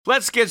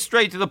Let's get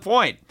straight to the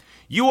point.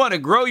 You want to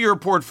grow your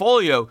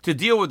portfolio to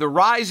deal with the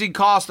rising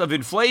cost of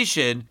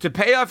inflation, to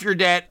pay off your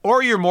debt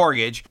or your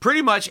mortgage,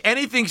 pretty much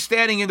anything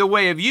standing in the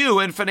way of you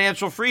and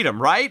financial freedom,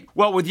 right?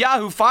 Well, with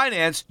Yahoo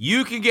Finance,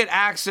 you can get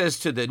access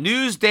to the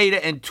news,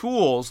 data, and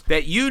tools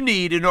that you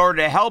need in order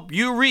to help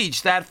you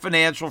reach that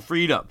financial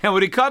freedom. And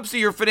when it comes to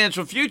your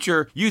financial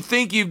future, you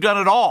think you've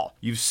done it all.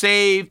 You've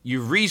saved,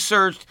 you've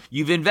researched,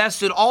 you've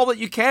invested all that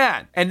you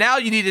can. And now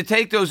you need to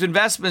take those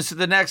investments to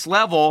the next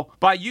level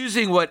by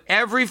using what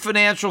every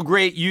financial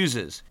great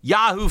uses.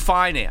 Yahoo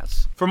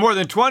Finance. For more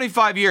than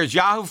 25 years,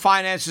 Yahoo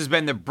Finance has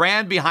been the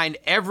brand behind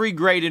every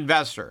great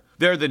investor.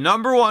 They're the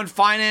 #1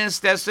 finance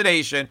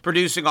destination,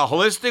 producing a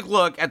holistic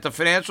look at the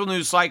financial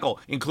news cycle,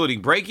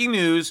 including breaking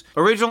news,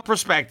 original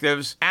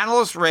perspectives,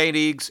 analyst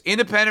ratings,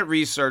 independent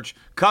research,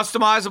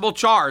 customizable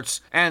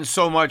charts, and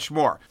so much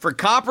more. For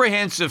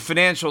comprehensive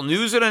financial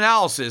news and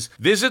analysis,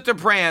 visit the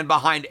brand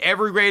behind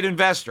every great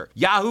investor,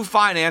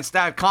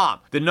 yahoofinance.com,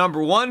 the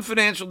 #1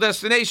 financial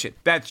destination.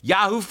 That's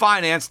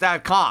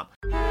yahoofinance.com.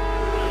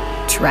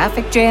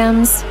 Traffic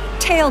jams,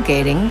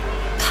 tailgating,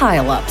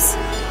 pileups.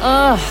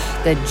 Ugh,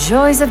 the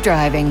joys of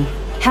driving.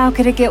 How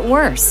could it get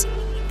worse?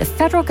 The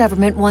federal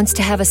government wants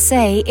to have a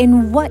say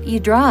in what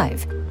you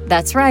drive.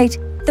 That's right.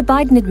 The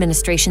Biden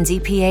administration's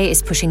EPA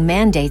is pushing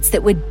mandates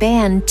that would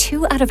ban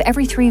 2 out of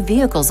every 3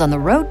 vehicles on the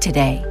road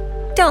today.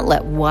 Don't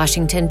let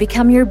Washington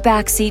become your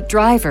backseat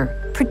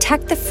driver.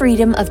 Protect the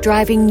freedom of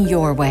driving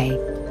your way.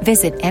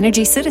 Visit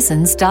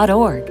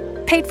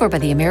EnergyCitizens.org. Paid for by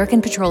the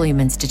American Petroleum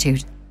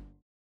Institute.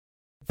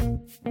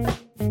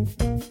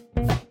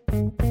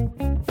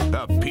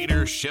 The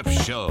Peter Schiff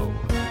Show.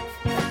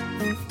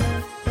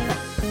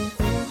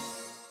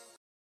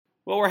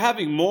 Well, we're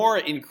having more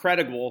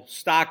incredible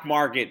stock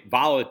market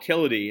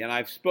volatility, and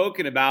I've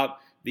spoken about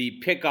the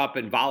pickup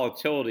in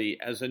volatility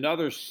as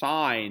another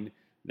sign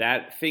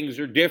that things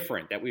are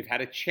different, that we've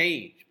had a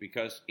change,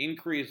 because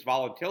increased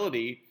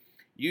volatility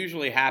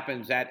usually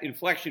happens at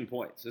inflection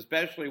points,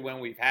 especially when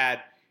we've had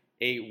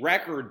a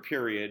record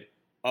period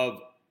of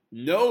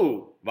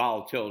no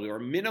volatility or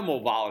minimal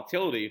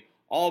volatility.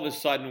 All of a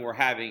sudden, we're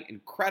having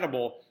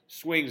incredible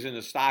swings in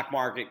the stock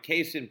market.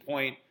 Case in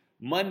point,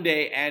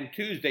 Monday and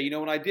Tuesday. You know,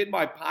 when I did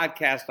my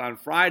podcast on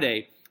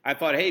Friday, I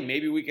thought, hey,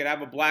 maybe we could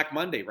have a Black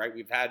Monday, right?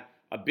 We've had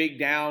a big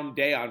down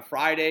day on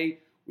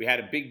Friday. We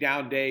had a big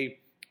down day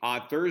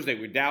on Thursday.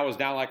 The Dow was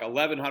down like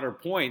 1,100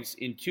 points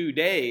in 2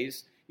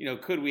 days. You know,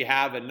 could we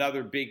have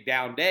another big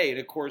down day? And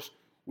of course,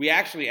 we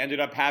actually ended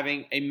up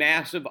having a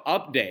massive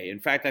up day. In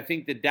fact, I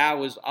think the Dow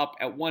was up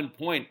at one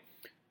point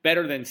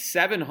better than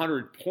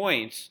 700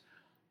 points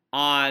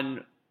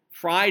on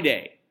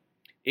Friday.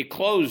 It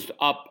closed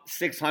up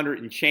 600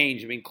 and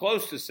change. I mean,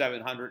 close to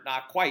 700,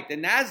 not quite. The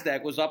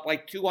NASDAQ was up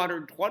like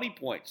 220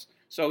 points.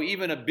 So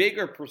even a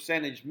bigger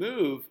percentage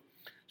move.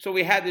 So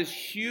we had this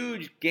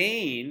huge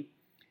gain.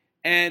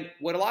 And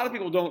what a lot of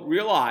people don't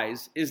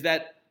realize is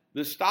that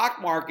the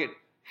stock market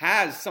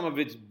has some of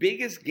its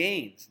biggest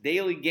gains,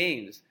 daily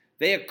gains.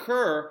 They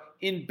occur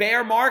in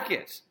bear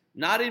markets,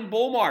 not in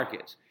bull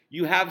markets.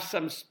 You have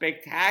some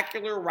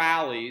spectacular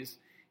rallies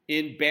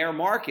in bear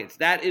markets.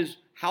 That is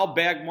how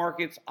bear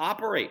markets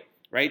operate,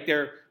 right?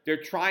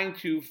 They're trying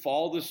to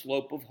follow the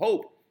slope of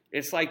hope.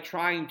 It's like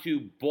trying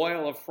to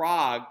boil a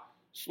frog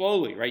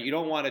slowly, right? You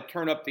don't want to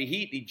turn up the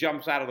heat. He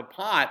jumps out of the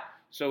pot.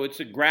 So it's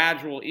a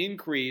gradual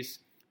increase.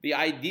 The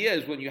idea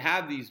is when you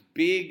have these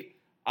big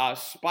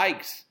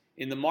spikes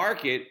in the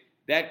market,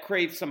 that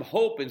creates some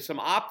hope and some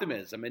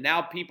optimism. And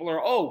now people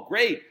are, oh,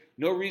 great,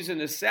 no reason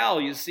to sell.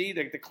 You see,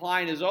 the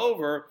decline is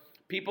over.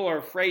 People are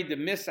afraid to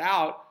miss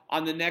out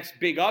on the next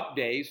big up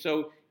day.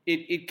 So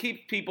it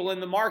keeps people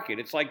in the market.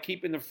 It's like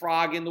keeping the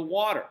frog in the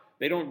water.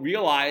 They don't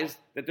realize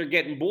that they're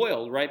getting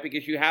boiled, right?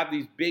 Because you have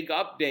these big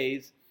up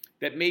days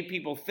that make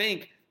people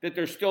think that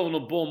they're still in a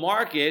bull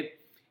market,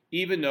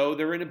 even though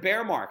they're in a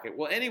bear market.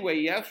 Well, anyway,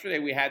 yesterday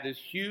we had this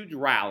huge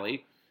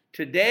rally.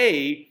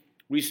 Today,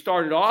 we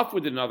started off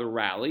with another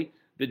rally.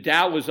 The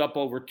Dow was up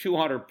over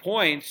 200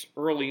 points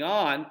early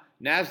on.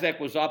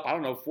 NASDAQ was up,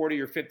 40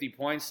 or 50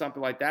 points,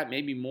 something like that,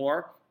 maybe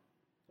more.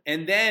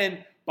 And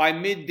then by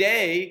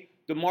midday,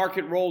 the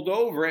market rolled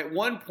over. At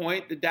one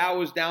point, the Dow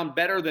was down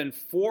better than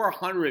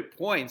 400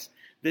 points.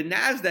 The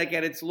NASDAQ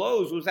at its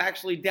lows was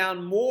actually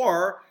down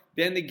more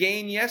than the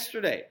gain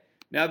yesterday.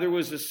 Now, there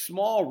was a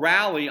small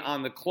rally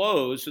on the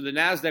close, so the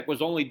NASDAQ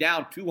was only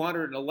down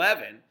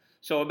 211,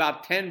 so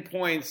about 10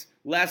 points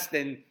less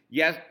than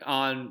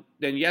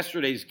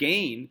yesterday's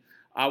gain.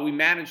 We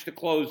managed to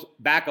close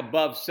back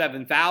above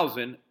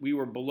 7,000. We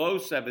were below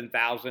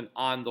 7,000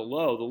 on the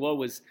low. The low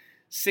was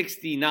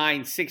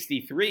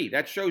 69.63.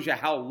 That shows you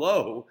how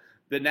low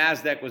the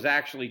NASDAQ was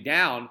actually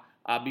down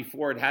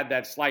before it had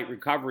that slight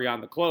recovery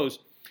on the close.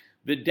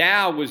 The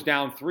Dow was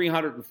down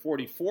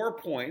 344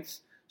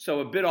 points,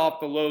 so a bit off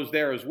the lows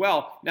there as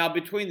well. Now,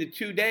 between the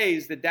 2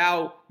 days, the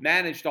Dow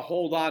managed to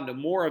hold on to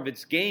more of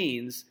its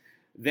gains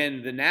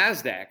than the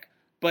NASDAQ.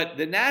 But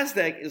the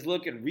NASDAQ is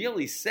looking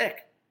really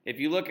sick if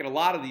you look at a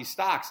lot of these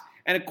stocks.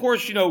 And of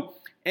course,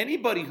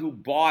 anybody who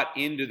bought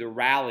into the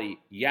rally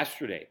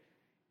yesterday,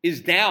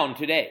 is down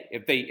today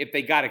if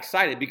they got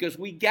excited because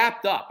we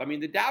gapped up. I mean,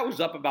 the Dow was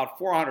up about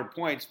 400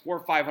 points,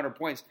 400 or 500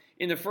 points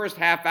in the first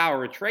half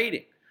hour of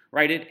trading,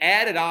 right? It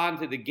added on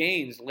to the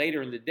gains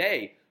later in the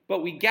day,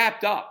 but we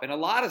gapped up, and a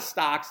lot of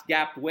stocks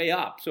gapped way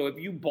up. So if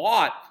you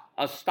bought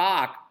a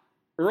stock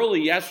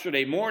early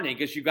yesterday morning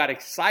because you got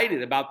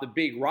excited about the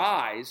big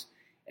rise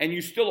and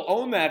you still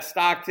own that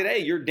stock today,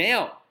 you're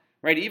down,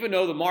 right? Even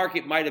though the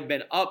market might have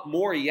been up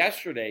more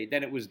yesterday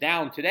than it was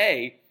down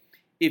today,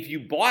 if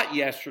you bought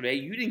yesterday,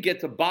 you didn't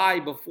get to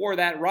buy before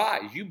that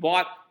rise. You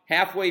bought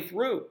halfway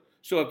through.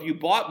 So if you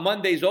bought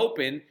Monday's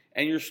open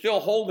and you're still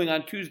holding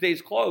on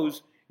Tuesday's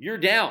close, you're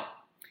down.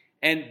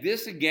 And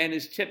this, again,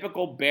 is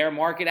typical bear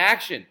market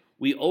action.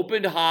 We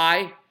opened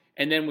high,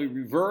 and then we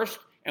reversed,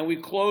 and we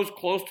closed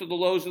close to the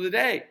lows of the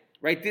day,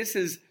 right? This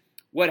is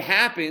what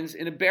happens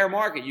in a bear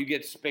market. You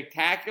get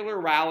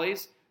spectacular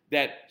rallies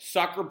that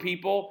sucker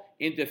people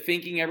into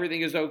thinking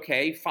everything is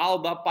okay,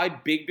 followed up by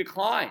big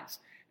declines.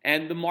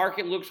 And the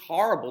market looks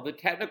horrible. The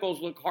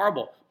technicals look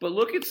horrible. But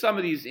look at some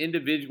of these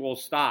individual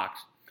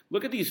stocks.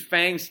 Look at these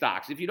FANG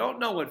stocks. If you don't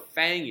know what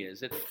FANG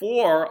is, it's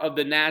 4 of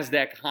the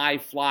NASDAQ high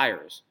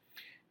flyers.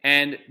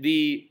 And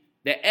the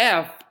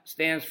F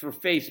stands for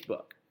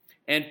Facebook.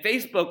 And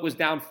Facebook was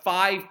down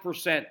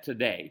 5%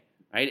 today,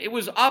 right? It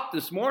was up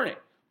this morning,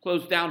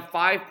 closed down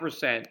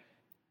 5%.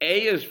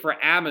 A is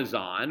for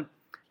Amazon.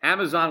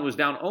 Amazon was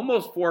down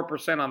almost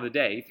 4% on the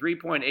day,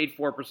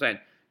 3.84%.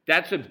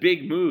 That's a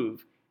big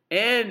move.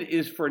 N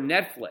is for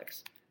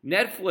Netflix.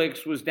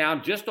 Netflix was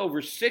down just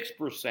over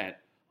 6%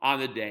 on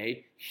the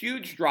day.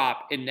 Huge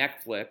drop in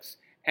Netflix.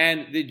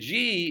 And the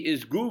G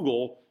is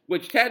Google,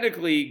 which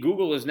technically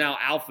Google is now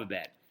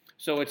Alphabet.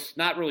 So it's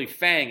not really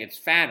FANG, it's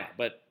FANA,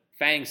 but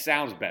FANG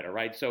sounds better,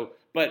 right?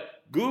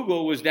 But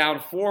Google was down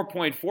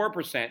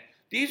 4.4%.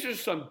 These are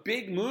some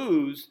big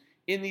moves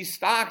in these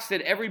stocks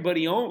that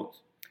everybody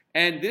owns.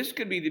 And this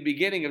could be the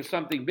beginning of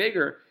something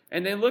bigger.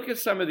 And then look at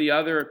some of the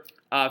other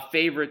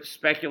favorite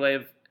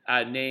speculative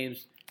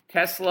names.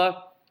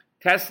 Tesla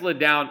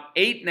down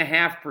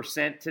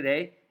 8.5%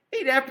 today.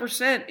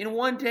 8.5% in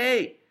one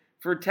day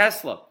for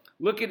Tesla.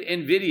 Look at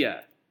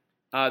NVIDIA.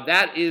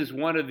 That is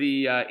one of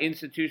the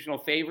institutional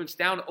favorites,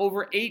 down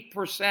over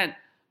 8%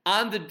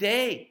 on the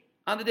day.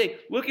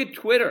 Look at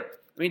Twitter.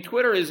 I mean,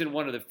 Twitter isn't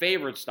one of the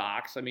favorite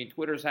stocks. I mean,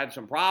 Twitter's had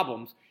some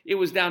problems. It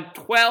was down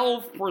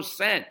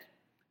 12%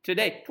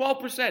 today.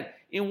 12%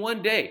 in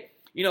one day.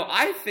 You know,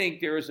 I think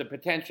there is a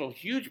potential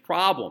huge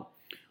problem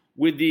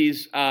with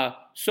these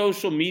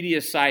social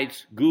media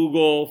sites,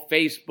 Google,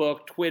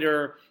 Facebook,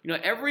 Twitter. You know,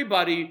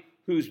 everybody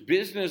whose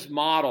business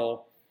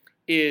model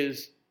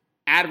is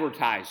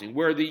advertising,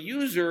 where the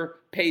user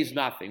pays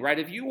nothing, right?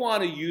 If you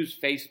want to use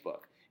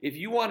Facebook, if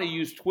you want to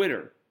use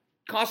Twitter,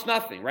 it costs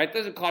nothing, right? It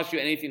doesn't cost you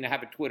anything to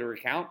have a Twitter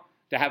account,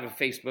 to have a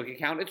Facebook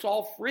account. It's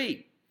all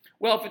free.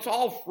 Well, if it's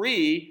all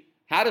free,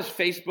 how does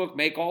Facebook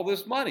make all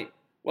this money?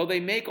 Well,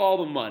 they make all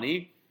the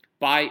money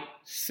by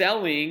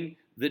selling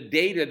the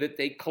data that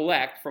they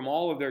collect from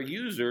all of their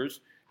users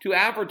to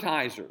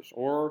advertisers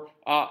or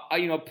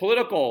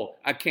political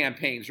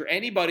campaigns or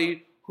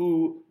anybody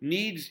who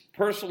needs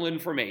personal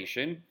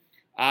information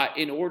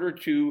in order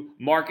to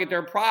market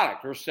their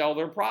product or sell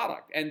their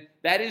product. And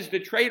that is the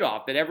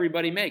trade-off that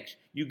everybody makes.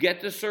 You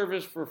get the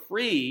service for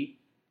free,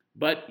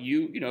 but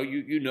you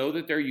know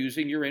that they're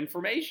using your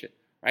information,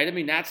 right? I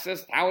mean, that's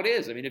just how it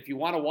is. I mean, if you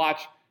want to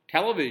watch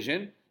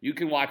television, you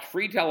can watch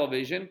free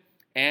television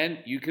and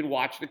you can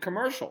watch the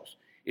commercials.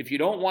 If you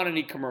don't want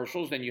any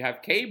commercials, then you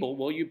have cable.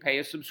 Well, you pay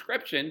a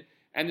subscription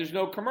and there's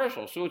no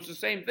commercials. So it's the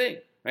same thing,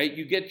 right?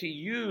 You get to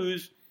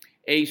use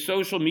a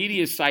social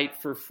media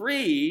site for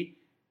free,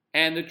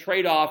 and the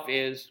trade-off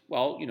is,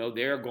 well,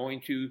 they're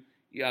going to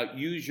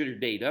use your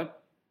data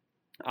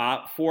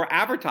for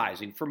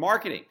advertising, for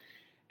marketing.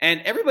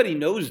 And everybody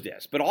knows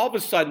this, but all of a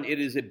sudden it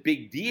is a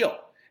big deal.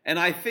 And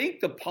I think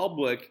the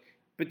public,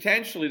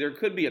 potentially there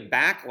could be a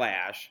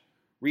backlash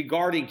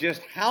regarding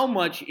just how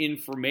much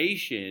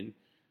information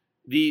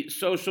the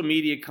social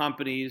media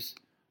companies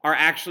are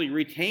actually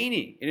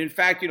retaining. And in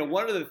fact,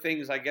 one of the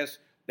things I guess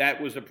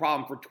that was a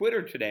problem for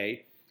Twitter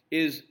today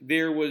is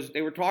they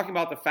were talking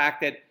about the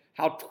fact that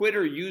how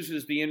Twitter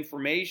uses the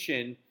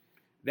information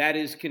that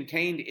is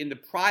contained in the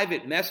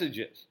private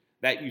messages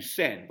that you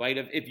send. Right?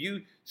 If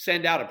you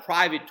send out a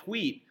private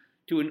tweet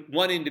to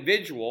one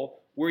individual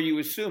where you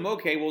assume,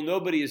 okay, well,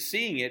 nobody is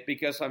seeing it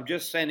because I'm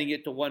just sending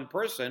it to one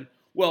person.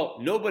 Well,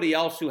 nobody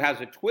else who has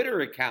a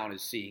Twitter account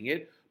is seeing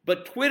it,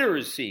 but Twitter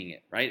is seeing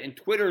it, right? And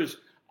Twitter's,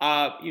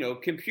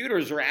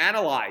 computers are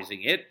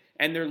analyzing it,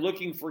 and they're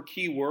looking for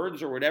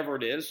keywords or whatever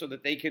it is so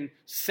that they can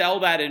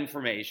sell that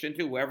information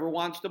to whoever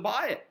wants to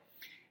buy it.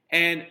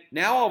 And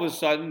now all of a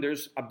sudden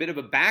there's a bit of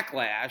a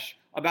backlash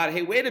about,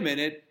 hey, wait a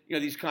minute,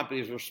 these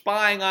companies are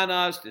spying on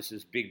us. This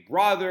is Big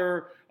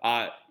Brother.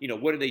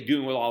 What are they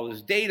doing with all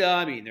this data?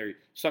 I mean, they're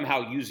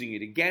somehow using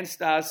it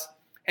against us.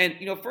 And,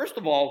 first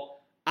of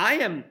all, I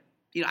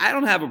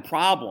don't have a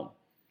problem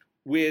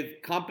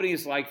with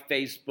companies like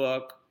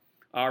Facebook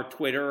or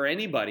Twitter or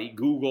anybody,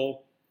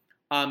 Google,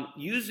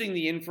 using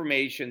the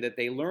information that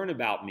they learn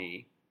about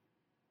me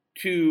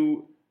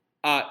to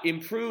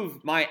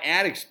improve my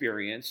ad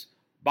experience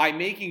by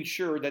making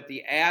sure that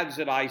the ads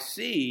that I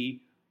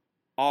see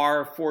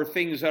are for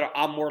things that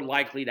I'm more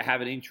likely to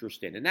have an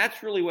interest in. And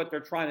that's really what they're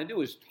trying to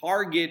do, is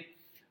target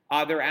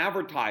their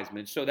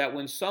advertisements so that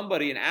when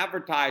an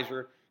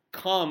advertiser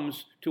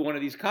comes to one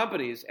of these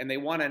companies and they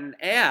want an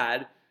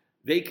ad,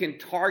 they can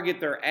target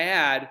their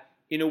ad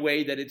in a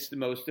way that it's the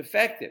most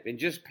effective and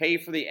just pay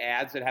for the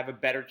ads that have a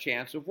better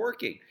chance of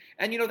working.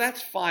 And,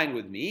 that's fine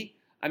with me.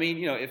 I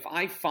mean, if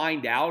I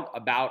find out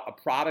about a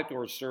product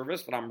or a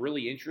service that I'm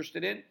really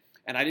interested in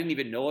and I didn't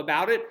even know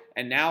about it,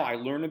 and now I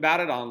learn about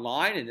it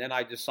online and then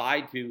I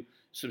decide to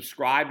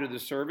subscribe to the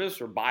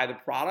service or buy the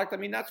product, I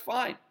mean, that's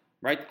fine,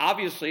 right?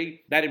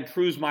 Obviously, that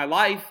improves my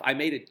life. I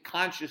made a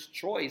conscious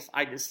choice.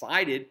 I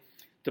decided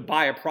to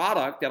buy a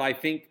product that I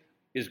think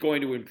is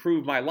going to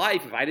improve my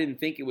life. If I didn't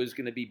think it was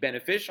going to be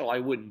beneficial, I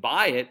wouldn't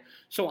buy it.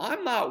 So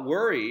I'm not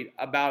worried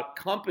about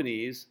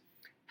companies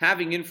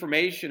having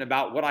information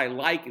about what I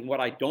like and what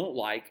I don't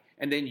like,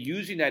 and then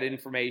using that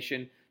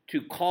information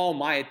to call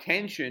my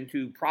attention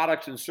to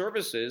products and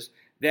services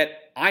that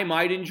I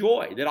might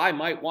enjoy, that I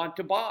might want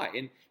to buy.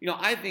 And,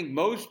 I think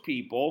most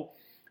people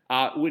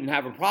wouldn't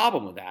have a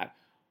problem with that.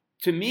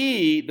 To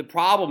me, the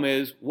problem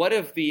is, what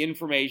if the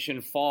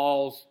information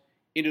falls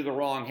into the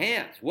wrong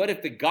hands? What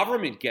if the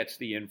government gets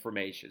the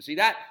information? See,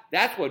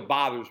 that's what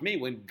bothers me,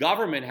 when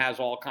government has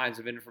all kinds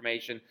of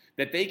information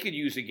that they could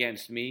use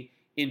against me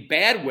in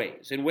bad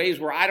ways, in ways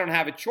where I don't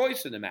have a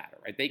choice in the matter,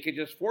 right? They could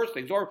just force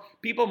things. Or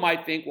people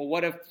might think, well,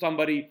 what if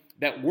somebody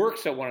that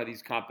works at one of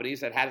these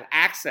companies that has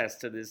access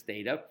to this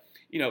data,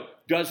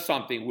 does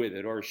something with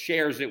it or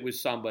shares it with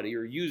somebody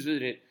or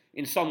uses it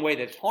in some way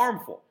that's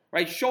harmful,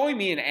 right? Showing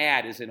me an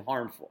ad isn't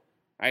harmful,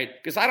 right?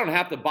 Because I don't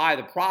have to buy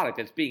the product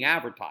that's being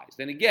advertised.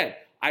 And again,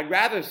 I'd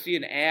rather see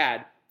an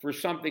ad for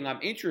something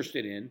I'm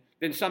interested in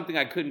than something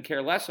I couldn't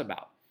care less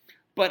about.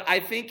 But I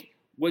think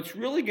what's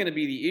really going to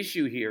be the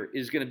issue here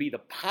is going to be the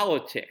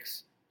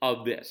politics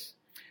of this.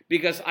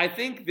 Because I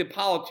think the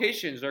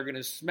politicians are going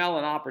to smell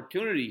an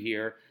opportunity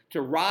here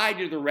to ride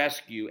to the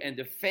rescue and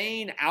to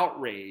feign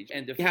outrage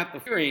and to have the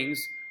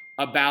hearings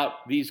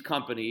about these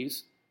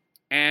companies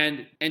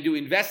and to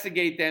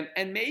investigate them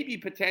and maybe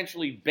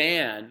potentially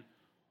ban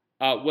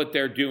what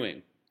they're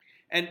doing.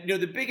 And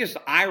the biggest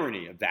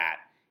irony of that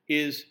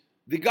is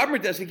the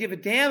government doesn't give a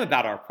damn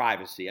about our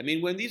privacy. I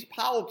mean, when these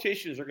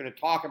politicians are going to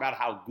talk about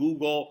how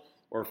Google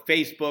or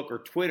Facebook or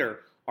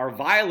Twitter are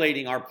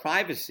violating our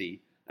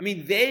privacy, I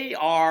mean, they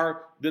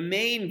are the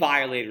main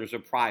violators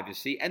of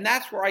privacy, and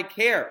that's where I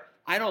care.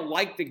 I don't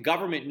like the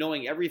government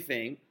knowing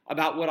everything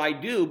about what I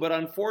do, but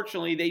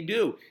unfortunately they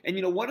do. And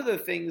one of the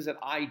things that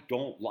I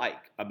don't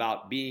like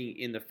about being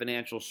in the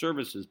financial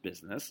services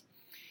business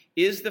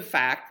is the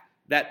fact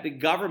that the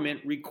government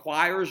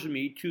requires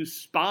me to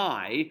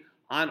spy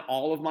on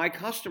all of my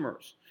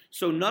customers.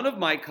 So none of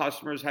my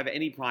customers have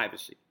any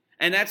privacy.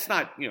 And that's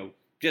not,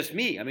 just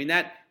me. I mean,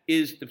 that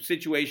is the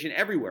situation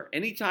everywhere.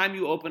 Anytime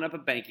you open up a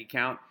bank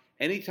account,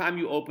 anytime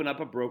you open up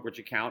a brokerage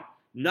account,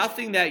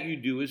 nothing that you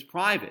do is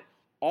private.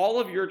 All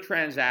of your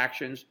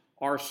transactions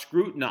are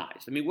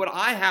scrutinized. I mean, what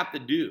I have to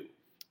do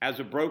as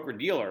a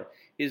broker-dealer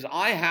is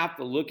I have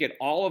to look at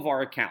all of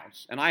our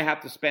accounts, and I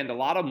have to spend a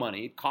lot of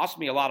money. It costs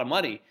me a lot of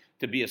money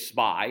to be a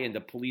spy and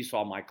to police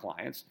all my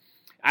clients.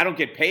 I don't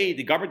get paid.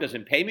 The government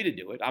doesn't pay me to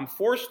do it. I'm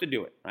forced to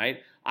do it, right?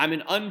 I'm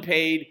an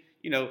unpaid,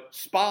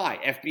 spy,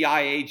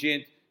 FBI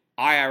agent,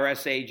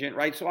 IRS agent,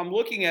 right? So I'm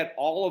looking at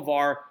all of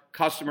our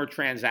customer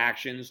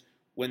transactions,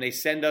 when they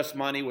send us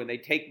money, when they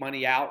take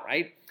money out,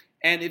 right?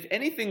 And if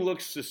anything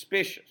looks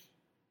suspicious,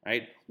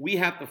 right, we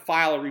have to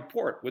file a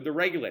report with the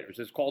regulators.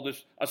 It's called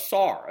a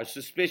SAR, a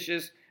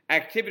suspicious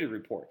activity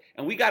report.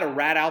 And we got to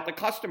rat out the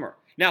customer.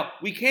 Now,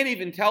 we can't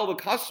even tell the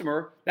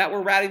customer that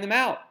we're ratting them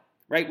out,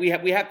 right? We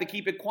have to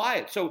keep it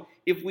quiet. So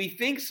if we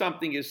think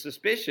something is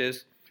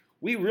suspicious,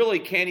 we really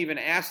can't even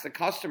ask the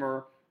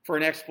customer for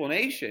an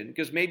explanation,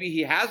 because maybe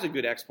he has a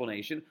good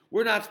explanation.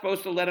 We're not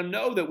supposed to let him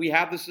know that we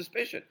have the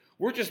suspicion.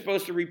 We're just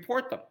supposed to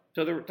report them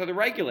to the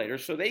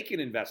regulators so they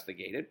can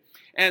investigate it.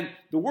 And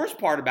the worst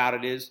part about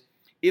it is,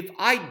 if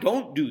I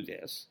don't do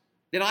this,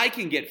 then I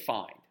can get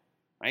fined,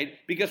 right?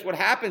 Because what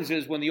happens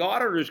is, when the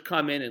auditors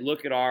come in and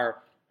look at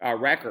our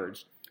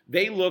records,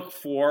 they look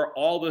for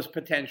all this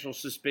potential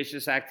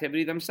suspicious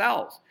activity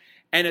themselves.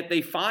 And if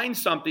they find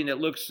something that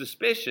looks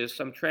suspicious,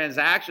 some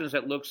transactions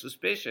that look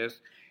suspicious,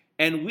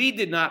 and we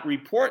did not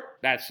report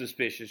that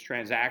suspicious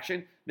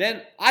transaction,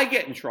 then I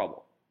get in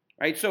trouble,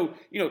 right? So,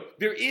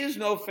 there is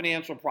no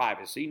financial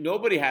privacy.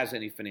 Nobody has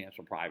any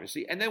financial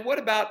privacy. And then what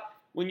about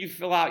when you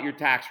fill out your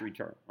tax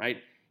return, right?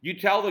 You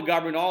tell the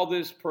government all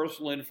this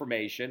personal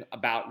information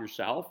about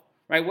yourself,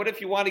 right? What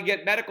if you want to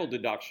get medical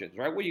deductions,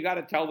 right? Well, you got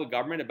to tell the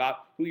government about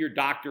who your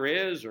doctor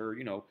is, or,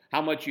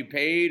 how much you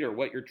paid, or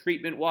what your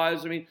treatment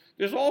was. I mean,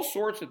 there's all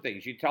sorts of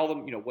things. You tell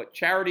them, what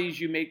charities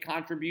you made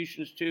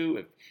contributions to,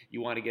 if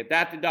you want to get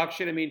that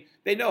deduction. I mean,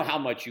 they know how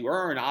much you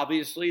earn,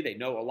 obviously. They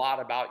know a lot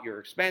about your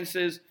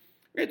expenses.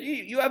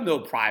 You have no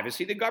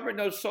privacy. The government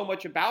knows so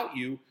much about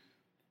you.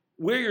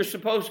 where you're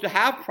supposed to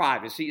have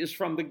privacy is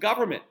from the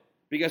government,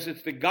 because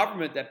it's the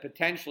government that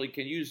potentially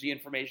can use the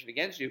information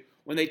against you.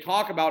 When they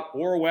talk about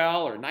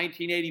Orwell or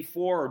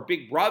 1984 or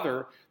Big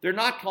Brother, they're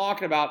not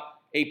talking about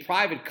a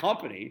private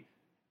company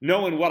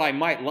knowing what I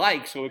might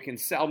like so it can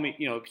sell me,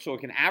 so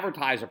it can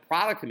advertise a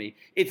product to me.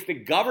 It's the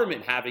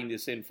government having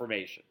this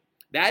information.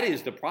 That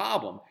is the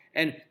problem.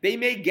 And they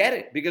may get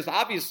it, because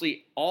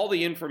obviously all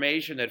the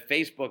information that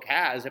Facebook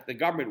has, if the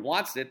government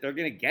wants it, they're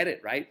going to get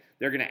it, right?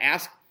 They're going to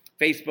ask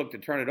Facebook to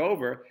turn it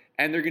over,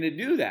 and they're going to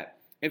do that.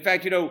 In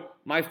fact,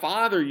 my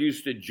father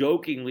used to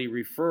jokingly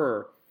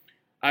refer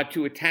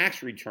to a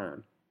tax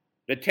return,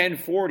 the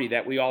 1040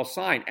 that we all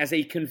sign, as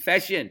a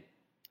confession,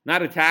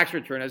 not a tax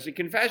return, as a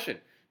confession,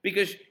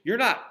 because you're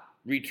not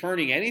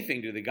returning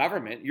anything to the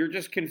government. You're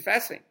just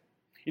confessing.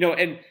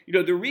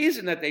 The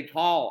reason that they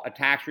call a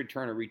tax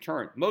return a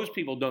return, most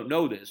people don't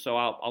know this, so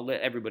I'll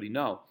let everybody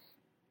know.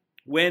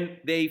 When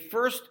they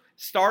first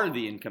started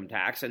the income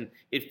tax, and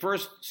it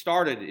first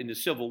started in the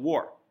Civil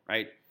War,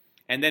 right?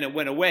 And then it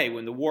went away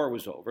when the war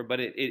was over, but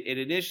it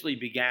initially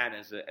began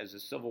as a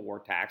Civil War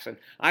tax, and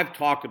I've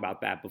talked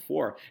about that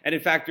before. And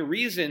in fact, the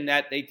reason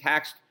that they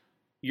taxed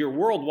your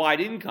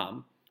worldwide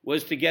income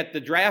was to get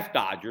the draft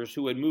dodgers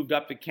who had moved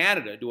up to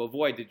Canada to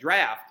avoid the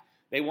draft.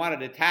 They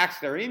wanted to tax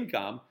their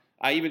income,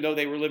 even though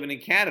they were living in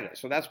Canada.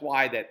 So that's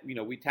why that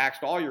we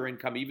taxed all your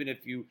income, even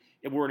if you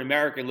were an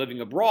American living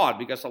abroad,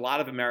 because a lot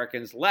of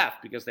Americans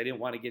left because they didn't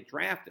want to get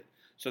drafted.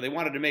 So they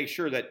wanted to make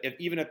sure that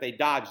even if they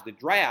dodged the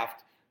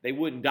draft, they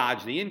wouldn't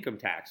dodge the income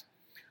tax.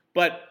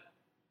 But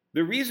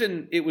the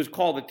reason it was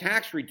called a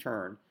tax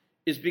return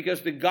is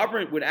because the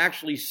government would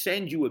actually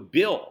send you a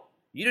bill.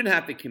 You didn't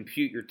have to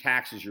compute your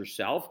taxes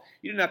yourself.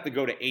 You didn't have to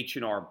go to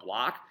H&R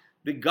Block.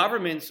 The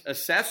government's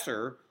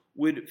assessor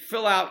would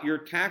fill out your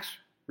tax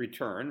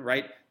return,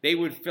 right? They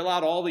would fill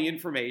out all the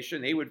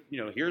information. They would,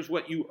 here's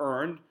what you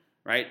earned,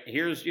 right?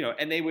 Here's,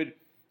 and they would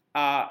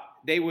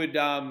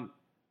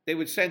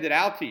send it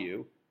out to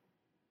you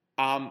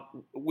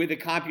with a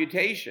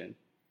computation,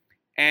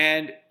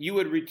 and you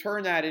would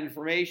return that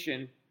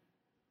information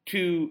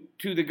to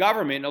the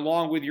government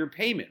along with your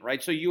payment,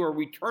 right? So you are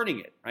returning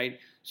it, right?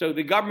 So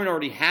the government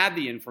already had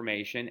the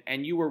information,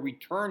 and you were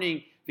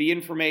returning the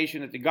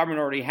information that the government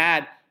already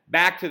had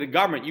back to the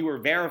government. You were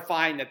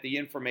verifying that the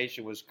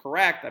information was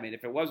correct. I mean,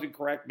 if it wasn't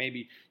correct,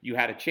 maybe you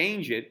had to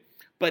change it.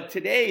 But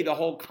today, the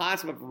whole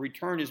concept of a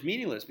return is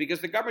meaningless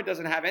because the government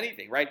doesn't have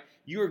anything, right?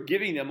 You're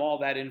giving them all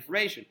that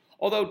information.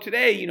 Although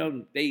today,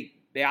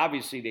 they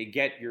obviously they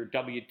get your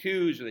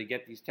W-2s or they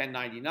get these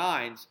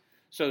 1099s.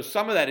 So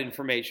some of that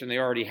information they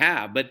already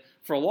have. But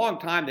for a long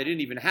time, they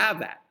didn't even have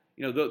that.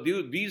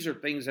 These are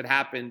things that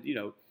happened,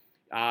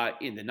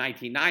 in the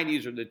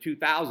 1990s or the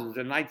 2000s,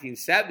 the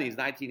 1970s,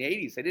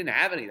 1980s. They didn't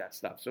have any of that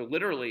stuff. So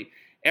literally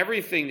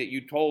everything that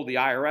you told the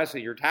IRS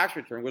in your tax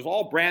return was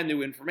all brand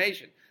new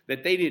information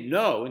that they didn't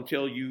know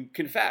until you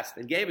confessed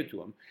and gave it to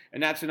them.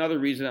 And that's another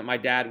reason that my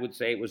dad would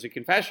say it was a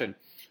confession.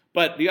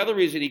 But the other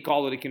reason he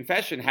called it a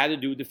confession had to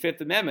do with the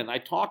Fifth Amendment. I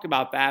talked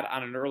about that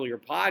on an earlier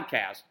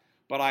podcast,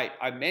 but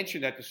I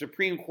mentioned that the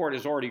Supreme Court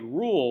has already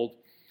ruled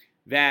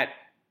that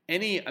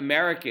any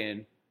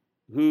American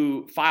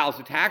who files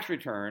a tax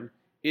return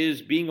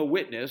is being a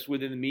witness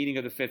within the meaning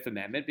of the Fifth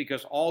Amendment,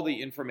 because all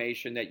the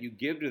information that you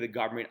give to the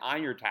government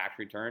on your tax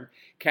return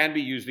can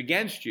be used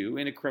against you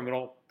in a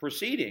criminal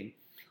proceeding,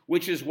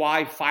 which is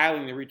why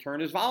filing the return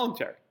is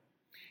voluntary.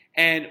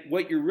 And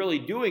what you're really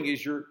doing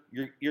is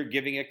you're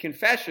giving a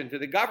confession to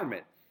the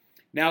government.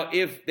 Now,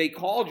 if they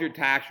called your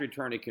tax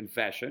return a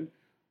confession,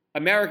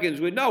 Americans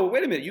would know,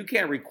 wait a minute, you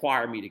can't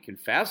require me to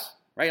confess,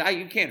 right?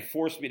 You can't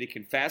force me to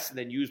confess and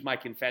then use my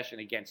confession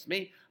against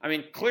me. I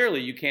mean,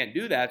 clearly you can't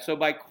do that. So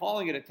by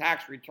calling it a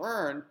tax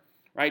return,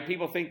 right,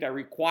 people think they're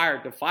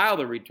required to file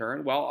the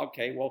return. Well,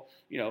 okay,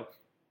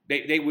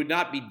 they would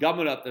not be dumb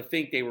enough to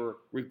think they were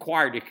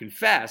required to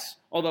confess,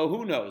 although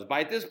who knows?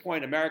 By this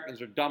point,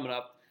 Americans are dumb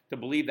enough to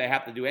believe they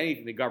have to do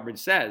anything the government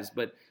says.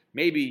 But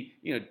maybe,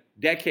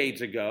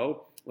 decades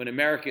ago, when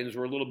Americans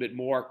were a little bit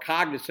more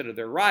cognizant of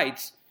their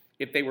rights,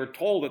 if they were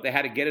told that they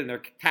had to get in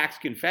their tax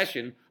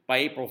confession by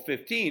April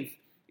 15th,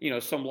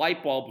 some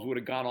light bulbs would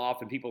have gone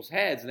off in people's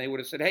heads, and they would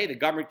have said, hey, the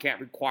government can't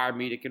require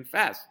me to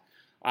confess.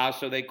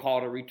 So they call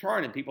it a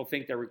return, and people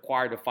think they're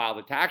required to file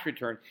the tax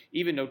return,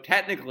 even though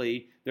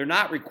technically they're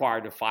not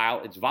required to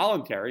file. It's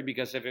voluntary,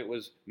 because if it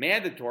was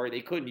mandatory,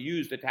 they couldn't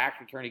use the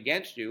tax return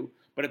against you.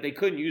 But if they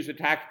couldn't use the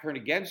tax return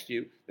against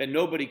you, then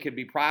nobody could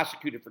be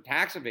prosecuted for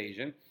tax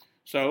evasion.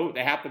 So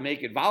they have to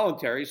make it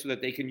voluntary so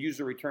that they can use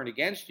the return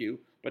against you,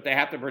 but they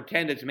have to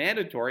pretend it's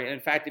mandatory. And in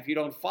fact, if you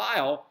don't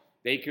file,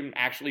 they can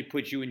actually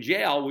put you in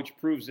jail, which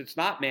proves it's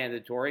not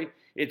mandatory.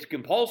 It's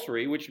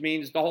compulsory, which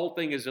means the whole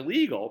thing is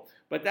illegal.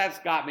 But that's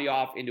got me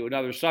off into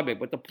another subject.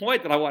 But the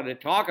point that I wanted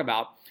to talk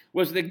about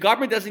was the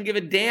government doesn't give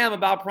a damn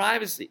about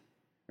privacy,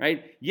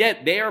 right?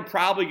 Yet they are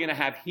probably going to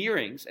have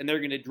hearings, and they're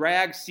going to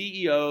drag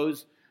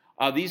CEOs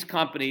of these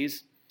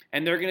companies,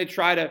 and they're going to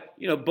try to,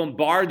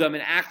 bombard them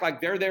and act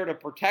like they're there to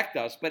protect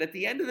us. But at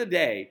the end of the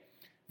day,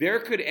 there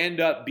could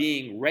end up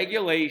being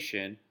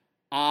regulation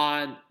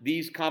on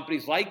these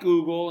companies like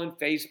Google and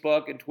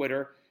Facebook and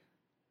Twitter,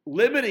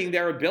 limiting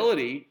their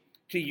ability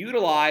to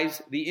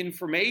utilize the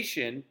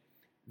information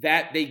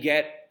that they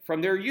get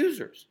from their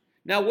users.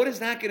 Now, what is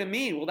that going to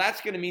mean? Well,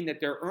 that's going to mean that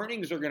their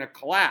earnings are going to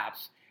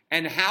collapse.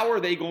 And how are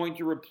they going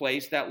to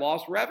replace that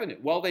lost revenue?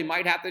 Well, they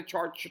might have to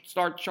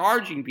start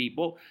charging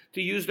people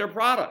to use their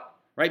product,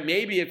 right?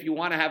 Maybe if you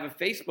want to have a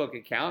Facebook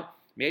account,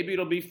 maybe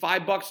it'll be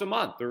 $5 a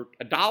month or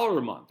 $1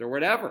 a month or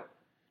whatever.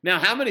 Now,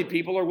 how many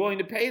people are willing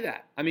to pay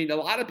that? I mean, a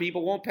lot of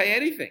people won't pay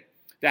anything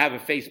to have a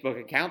Facebook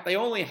account. They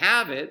only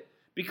have it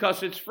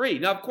because it's free.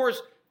 Now, of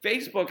course,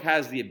 Facebook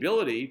has the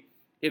ability,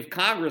 if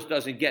Congress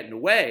doesn't get in the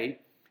way,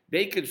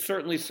 they could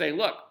certainly say,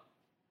 look,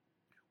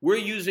 we're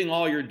using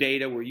all your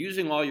data, we're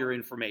using all your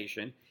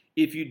information.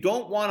 If you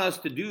don't want us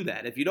to do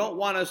that, if you don't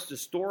want us to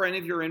store any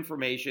of your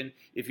information,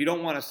 if you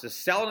don't want us to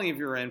sell any of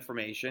your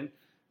information,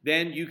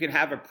 then you can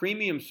have a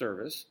premium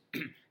service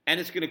and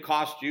it's going to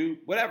cost you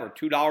whatever,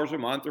 $2 a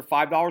month or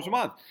 $5 a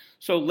month.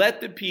 So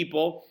let the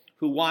people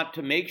who want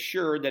to make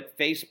sure that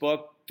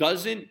Facebook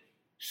doesn't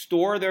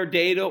store their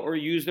data or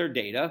use their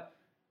data,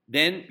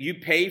 then you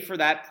pay for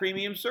that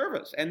premium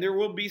service. And there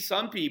will be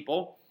some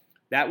people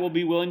that will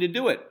be willing to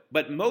do it.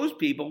 But most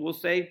people will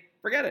say,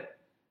 forget it.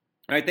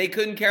 Right? They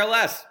couldn't care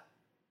less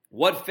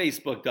what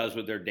Facebook does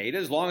with their data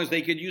as long as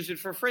they could use it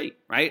for free,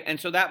 right? And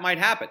so that might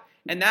happen.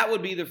 And that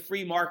would be the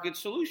free market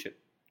solution,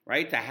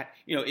 right?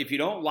 If you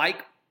don't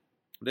like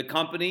the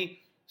company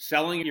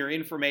selling your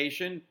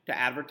information to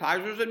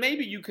advertisers, then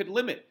maybe you could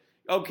limit.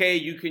 Okay,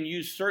 you can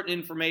use certain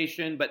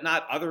information, but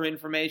not other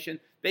information.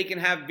 They can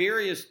have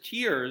various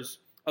tiers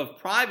of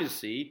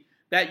privacy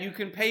that you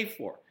can pay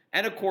for.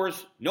 And of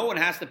course, no one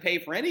has to pay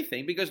for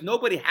anything because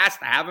nobody has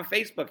to have a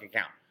Facebook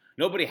account.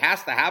 Nobody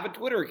has to have a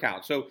Twitter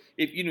account. So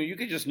if you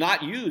could just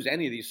not use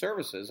any of these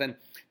services, and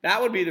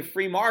that would be the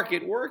free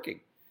market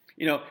working.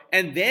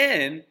 And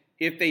then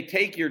if they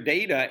take your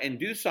data and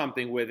do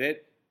something with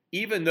it,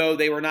 even though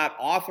they were not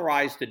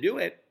authorized to do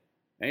it,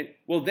 right?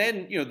 Well,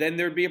 then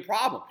there'd be a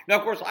problem. Now,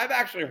 of course, I've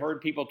actually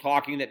heard people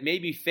talking that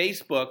maybe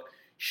Facebook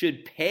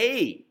should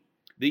pay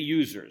the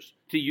users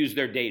to use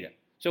their data.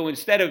 So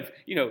instead of,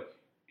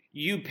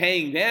 you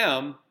paying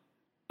them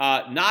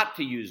not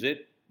to use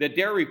it, that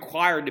they're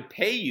required to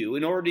pay you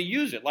in order to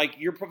use it. Like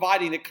you're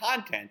providing the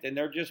content and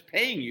they're just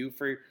paying you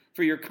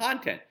for your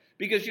content.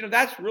 Because,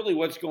 that's really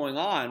what's going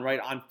on, right,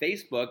 on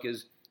Facebook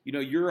is,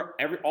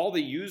 all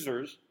the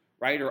users,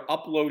 right, are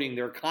uploading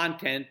their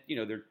content,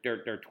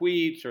 their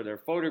tweets or their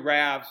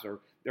photographs or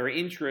their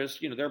interests,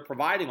 they're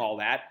providing all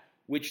that,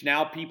 which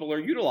now people are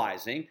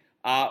utilizing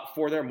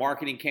for their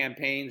marketing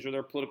campaigns or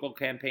their political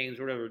campaigns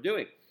or whatever they're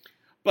doing.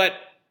 But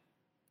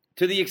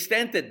to the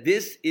extent that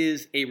this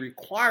is a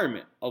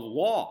requirement of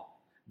law,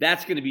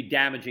 that's going to be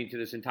damaging to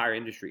this entire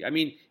industry. I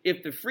mean,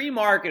 if the free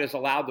market is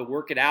allowed to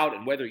work it out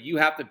and whether you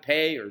have to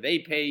pay or they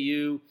pay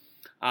you,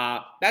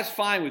 that's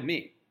fine with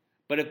me.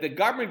 But if the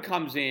government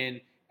comes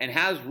in and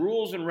has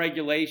rules and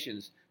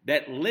regulations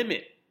that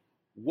limit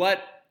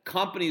what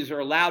companies are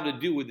allowed to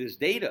do with this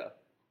data,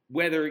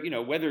 whether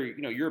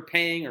you're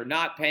paying or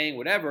not paying,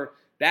 whatever,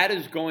 that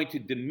is going to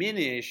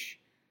diminish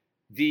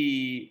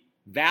the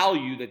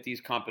value that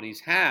these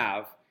companies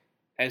have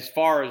as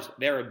far as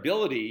their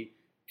ability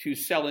to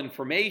sell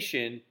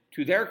information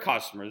to their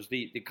customers,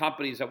 the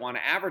companies that want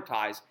to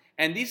advertise.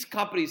 And these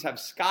companies have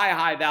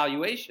sky-high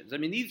valuations. I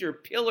mean, these are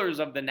pillars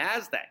of the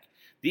NASDAQ.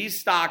 These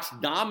stocks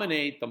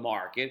dominate the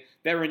market.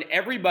 They're in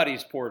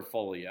everybody's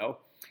portfolio.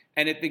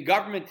 And if the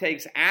government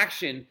takes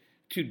action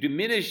to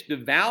diminish the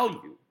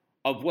value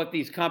of what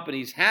these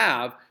companies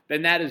have,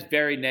 then that is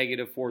very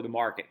negative for the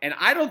market. And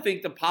I don't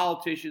think the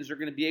politicians are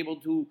going to be able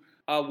to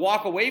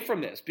walk away from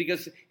this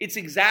because it's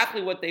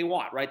exactly what they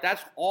want, right?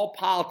 That's all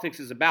politics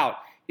is about,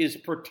 is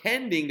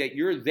pretending that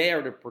you're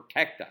there to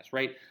protect us,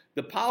 right?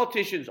 The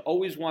politicians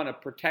always want to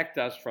protect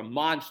us from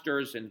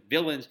monsters and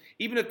villains,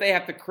 even if they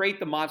have to create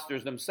the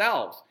monsters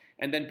themselves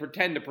and then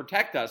pretend to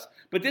protect us.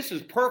 But this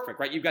is perfect,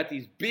 right? You've got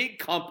these big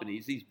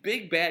companies, these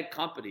big bad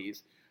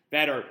companies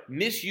that are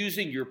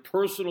misusing your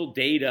personal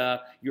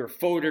data, your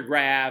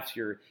photographs,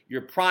 your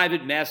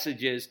private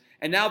messages,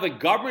 and now the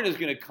government is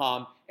going to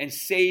come and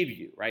save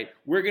you, right?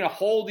 We're going to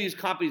hold these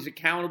companies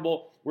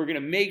accountable. We're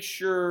going to make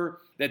sure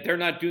that they're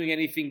not doing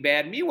anything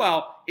bad.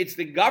 Meanwhile, it's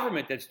the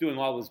government that's doing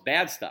all this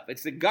bad stuff.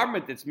 It's the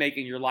government that's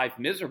making your life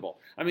miserable.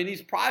 I mean,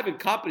 these private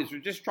companies are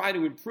just trying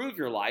to improve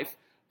your life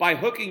by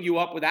hooking you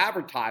up with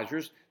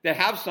advertisers that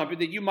have something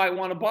that you might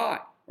want to buy,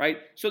 right?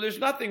 So there's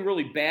nothing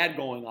really bad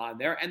going on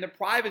there, and the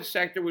private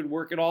sector would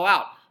work it all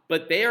out.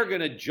 But they are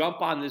going to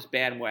jump on this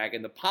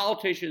bandwagon. The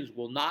politicians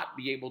will not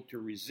be able to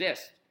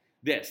resist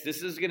this.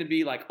 This is going to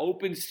be like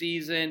open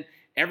season.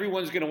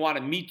 Everyone's going to want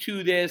to Me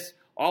Too this.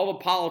 All the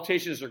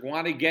politicians are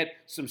going to get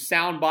some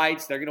sound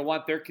bites. They're going to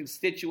want their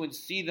constituents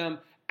see them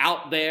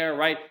out there,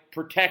 right,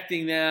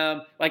 protecting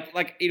them. Like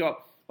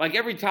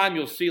every time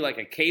you'll see like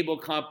a cable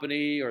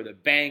company or the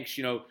banks,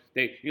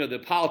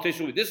 the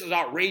politician, this is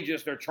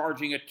outrageous. They're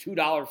charging a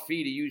 $2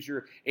 fee to use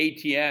your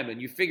ATM,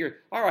 and you figure,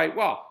 all right,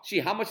 well,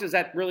 how much does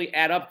that really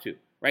add up to?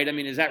 right? I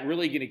mean, is that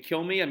really going to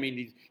kill me? I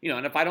mean,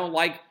 and if I don't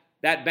like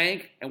that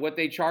bank and what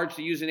they charge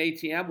to use an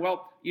ATM,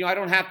 well, I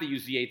don't have to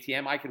use the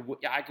ATM.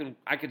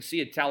 I can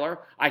see a teller.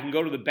 I can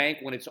go to the bank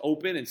when it's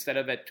open instead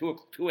of at 2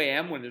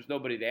 a.m. when there's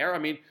nobody there. I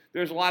mean,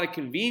 there's a lot of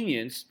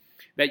convenience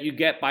that you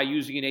get by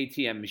using an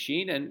ATM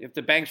machine. And if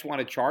the banks want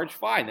to charge,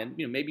 fine. Then,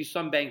 maybe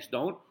some banks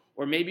don't,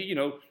 or maybe,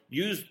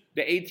 use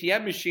the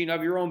ATM machine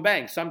of your own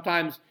bank.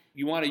 Sometimes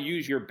you want to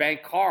use your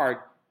bank card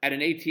at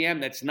an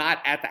ATM that's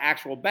not at the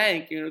actual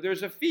bank.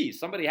 There's a fee.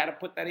 Somebody had to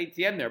put that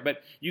ATM there.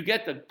 But you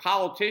get the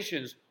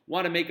politicians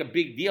want to make a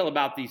big deal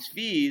about these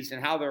fees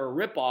and how they're a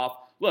ripoff.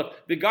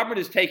 Look, the government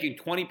is taking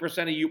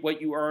 20% of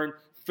what you earn,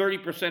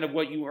 30% of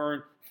what you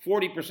earn,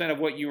 40% of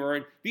what you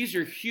earn. These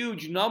are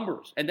huge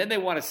numbers. And then they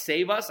want to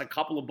save us a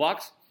couple of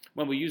bucks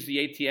when we use the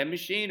ATM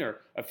machine,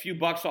 or a few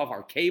bucks off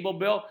our cable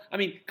bill. I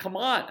mean, come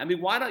on. I mean,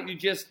 why don't you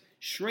just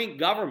shrink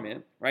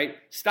government, right?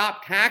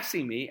 Stop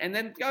taxing me, and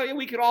then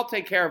we could all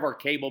take care of our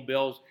cable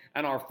bills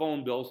and our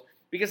phone bills,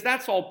 because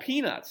that's all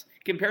peanuts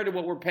compared to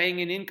what we're paying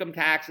in income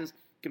taxes,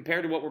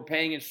 compared to what we're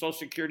paying in Social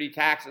Security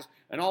taxes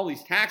and all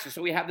these taxes.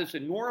 So we have this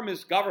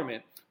enormous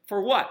government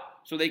for what?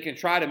 So they can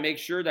try to make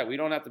sure that we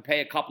don't have to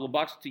pay a couple of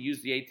bucks to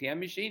use the ATM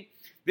machine.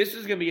 This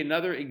is going to be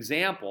another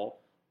example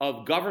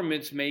of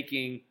governments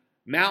making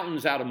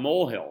mountains out of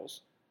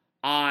molehills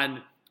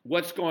on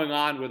what's going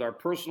on with our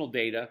personal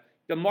data.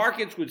 The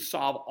markets would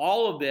solve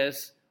all of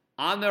this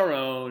on their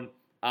own.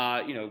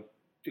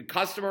 The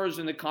customers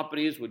and the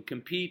companies would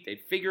compete.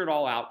 They'd figure it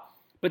all out.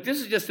 But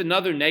this is just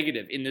another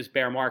negative in this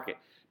bear market,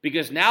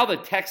 because now the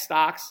tech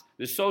stocks,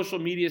 the social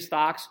media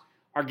stocks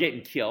are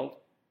getting killed.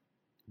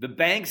 The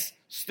banks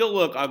still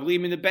look ugly. I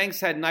mean, the banks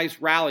had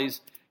nice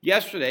rallies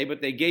yesterday,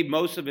 but they gave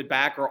most of it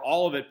back or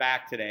all of it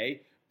back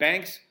today.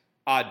 Banks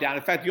down.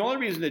 In fact, the only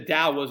reason the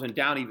Dow wasn't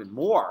down even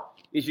more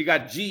is you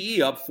got GE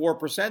up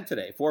 4%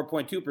 today,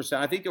 4.2%.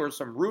 I think there were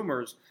some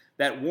rumors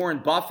that Warren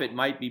Buffett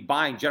might be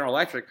buying General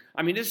Electric.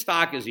 I mean, this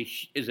stock is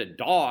a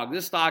dog.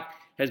 This stock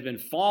has been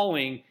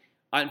falling.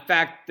 In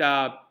fact,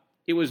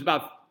 it was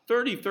about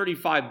 30,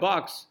 35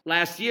 bucks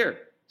last year.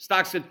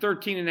 Stock's at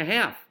 13 and a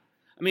half.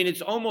 I mean,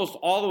 it's almost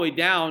all the way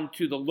down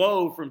to the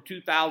low from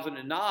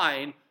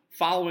 2009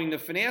 following the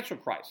financial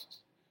crisis.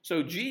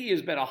 So GE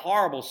has been a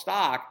horrible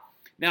stock.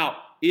 Now,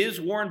 is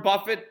Warren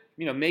Buffett,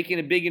 making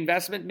a big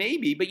investment?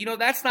 Maybe, but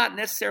that's not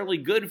necessarily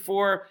good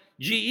for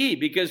GE,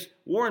 because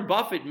Warren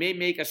Buffett may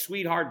make a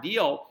sweetheart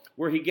deal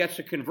where he gets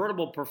a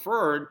convertible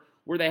preferred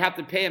where they have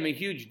to pay him a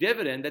huge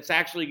dividend that's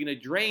actually going to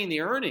drain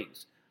the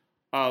earnings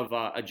of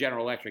a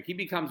General Electric. He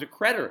becomes a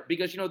creditor,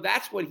 because,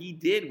 that's what he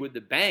did with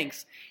the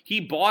banks. He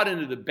bought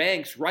into the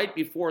banks right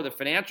before the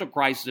financial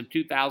crisis of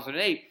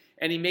 2008,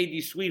 and he made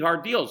these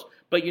sweetheart deals.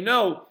 But,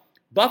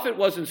 Buffett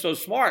wasn't so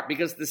smart,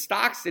 because the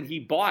stocks that he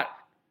bought,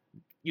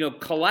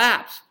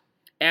 collapsed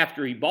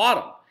after he bought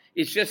them.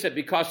 It's just that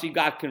because he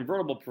got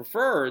convertible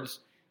preferreds,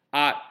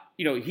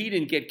 he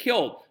didn't get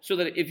killed. So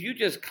that if you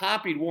just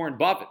copied Warren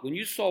Buffett, when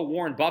you saw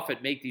Warren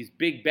Buffett make these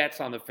big bets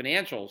on the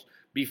financials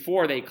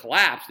before they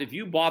collapsed, if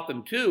you bought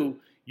them too,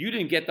 you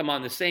didn't get them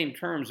on the same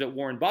terms that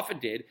Warren Buffett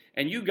did,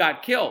 and you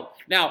got killed.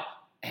 Now,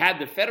 had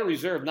the Federal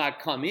Reserve not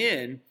come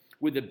in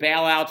with the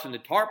bailouts and the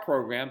TARP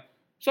program,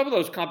 some of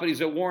those companies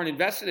that Warren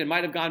invested in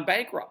might have gone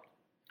bankrupt.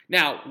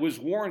 Now, was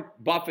Warren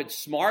Buffett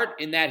smart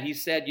in that he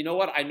said, you know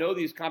what, I know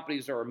these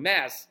companies are a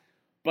mess,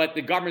 but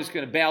the government's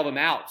going to bail them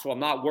out, so I'm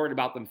not worried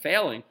about them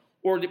failing?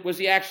 Or was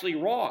he actually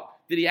wrong?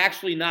 Did he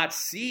actually not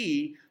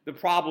see the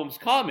problems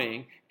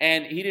coming,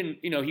 and he didn't,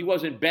 he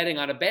wasn't betting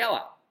on a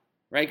bailout,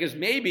 right? Because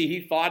maybe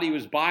he thought he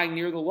was buying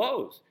near the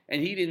lows,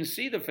 and he didn't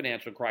see the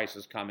financial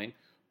crisis coming,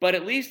 but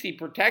at least he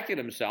protected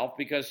himself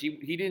because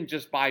he didn't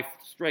just buy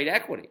straight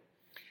equity.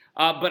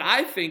 But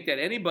I think that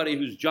anybody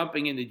who's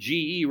jumping into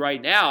GE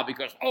right now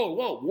because,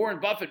 Warren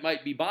Buffett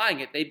might be buying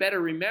it, they better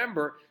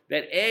remember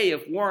that, A,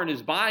 if Warren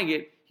is buying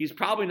it, he's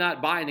probably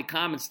not buying a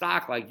common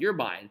stock like you're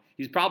buying.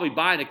 He's probably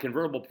buying a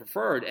convertible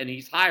preferred, and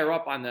he's higher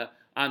up on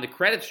the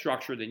credit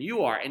structure than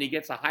you are, and he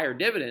gets a higher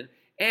dividend.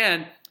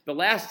 And the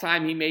last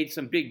time he made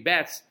some big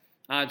bets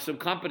on some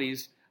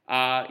companies,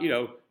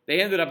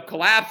 they ended up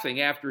collapsing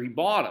after he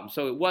bought them.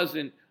 So it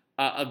wasn't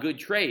a good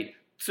trade.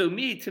 So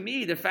to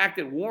me, the fact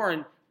that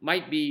Warren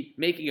might be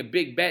making a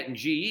big bet in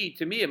GE,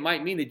 to me, it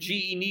might mean that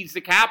GE needs the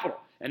capital.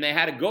 And they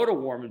had to go to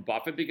Warren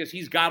Buffett because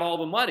he's got all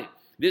the money.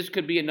 This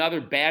could be another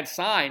bad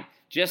sign,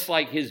 just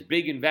like his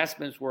big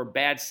investments were a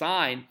bad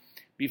sign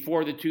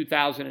before the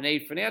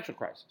 2008 financial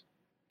crisis.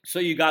 So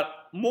you got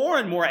more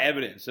and more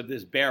evidence of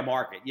this bear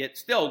market, yet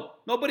still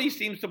nobody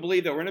seems to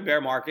believe that we're in a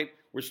bear market.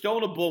 We're still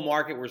in a bull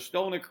market. We're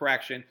still in a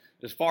correction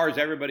as far as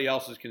everybody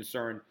else is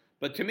concerned.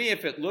 But to me,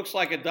 if it looks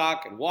like a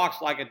duck and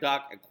walks like a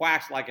duck and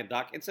quacks like a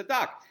duck, it's a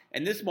duck.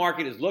 And this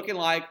market is looking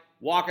like,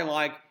 walking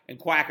like, and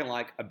quacking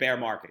like a bear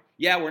market.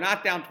 Yeah, we're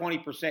not down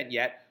 20%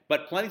 yet,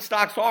 but plenty of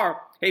stocks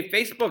are. Hey,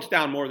 Facebook's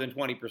down more than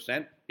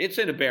 20%. It's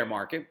in a bear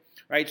market,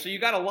 right? So you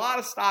got a lot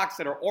of stocks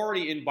that are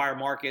already in bear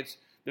markets.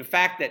 The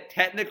fact that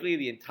technically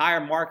the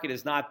entire market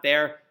is not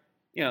there,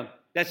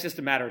 that's just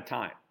a matter of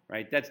time,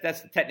 right? That's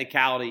the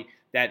technicality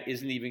that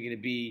isn't even going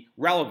to be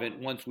relevant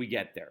once we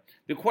get there.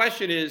 The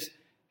question is,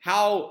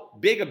 how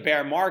big a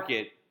bear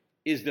market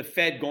is the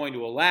Fed going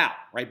to allow,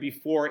 right,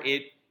 before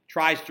it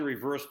tries to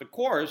reverse the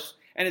course?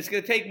 And it's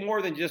going to take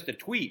more than just a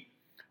tweet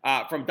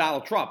from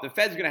Donald Trump. The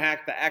Fed's going to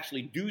have to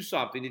actually do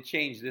something to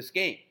change this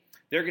game.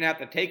 They're going to have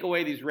to take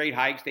away these rate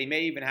hikes. They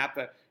may even have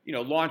to,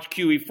 launch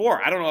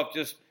QE4. I don't know if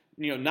just,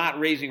 not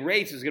raising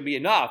rates is going to be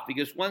enough,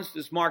 because once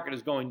this market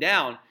is going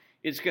down,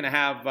 it's going to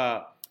have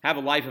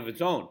a life of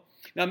its own.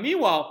 Now,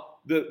 meanwhile,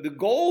 the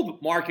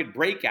gold market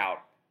breakout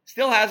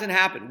still hasn't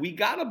happened. We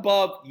got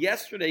above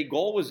yesterday.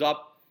 Gold was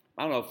up,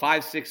 I don't know, $5,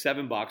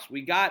 $6, $7.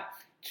 We got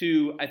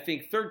to, I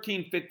think,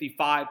 1355,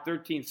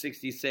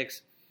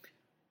 1366.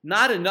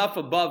 Not enough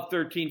above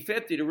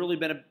 1350 to really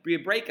be a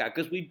breakout,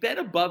 because we've been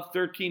above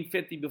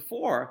 1350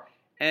 before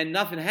and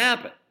nothing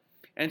happened.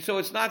 And so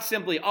it's not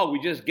simply, we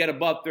just get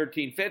above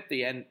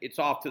 1350 and it's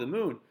off to the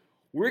moon.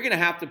 We're going to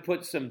have to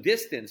put some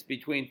distance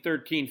between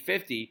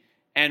 1350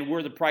 and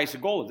where the price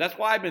of gold is. That's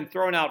why I've been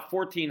throwing out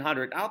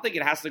 1400. I don't think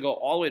it has to go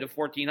all the way to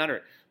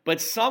 1400,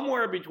 but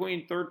somewhere between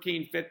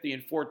 1350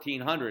 and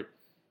 1400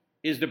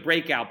 is the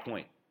breakout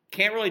point.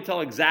 Can't really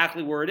tell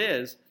exactly where it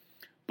is,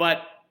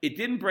 but it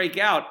didn't break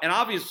out. And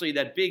obviously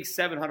that big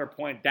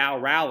 700-point Dow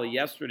rally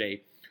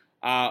yesterday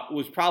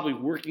was probably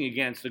working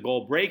against the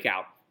gold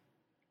breakout.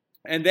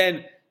 And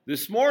then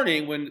this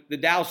morning, when the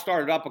Dow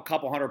started up a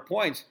couple hundred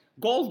points,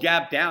 gold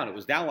gapped down. It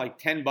was down like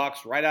 $10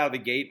 right out of the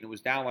gate, and it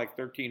was down like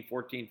 $13,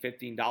 $14,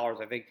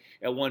 $15, I think,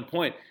 at one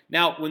point.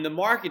 Now, when the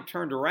market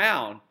turned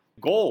around,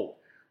 gold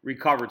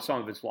recovered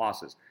some of its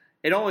losses.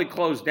 It only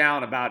closed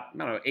down about, I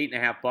don't know,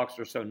 $8.50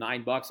 or so,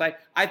 $9.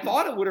 I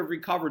thought it would have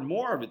recovered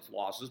more of its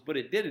losses, but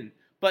it didn't.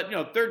 But,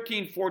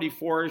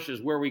 1344-ish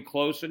is where we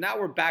closed. So now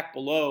we're back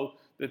below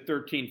the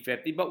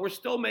 1350, but we're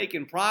still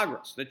making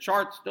progress. The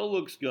chart still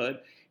looks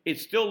good. It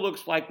still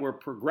looks like we're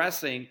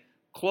progressing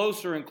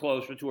closer and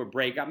closer to a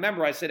breakout.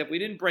 Remember, I said if we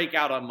didn't break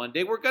out on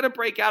Monday, we're going to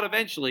break out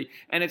eventually.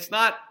 And it's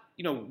not,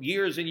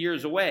 years and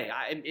years away.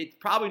 It's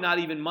probably not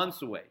even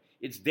months away.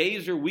 It's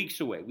days or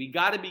weeks away. We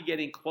got to be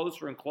getting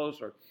closer and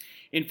closer.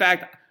 In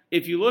fact,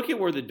 if you look at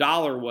where the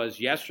dollar was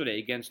yesterday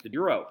against the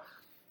euro,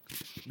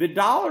 the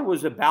dollar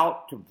was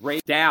about to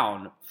break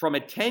down from a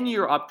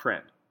 10-year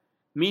uptrend,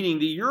 meaning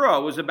the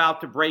euro was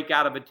about to break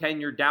out of a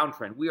 10-year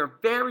downtrend. We are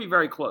very,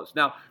 very close.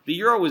 Now, the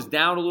euro was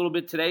down a little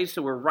bit today,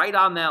 so we're right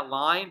on that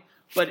line.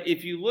 But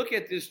if you look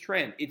at this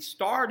trend, it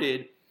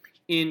started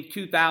in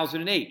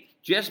 2008.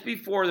 Just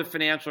before the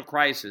financial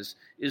crisis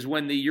is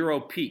when the euro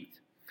peaked.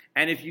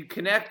 And if you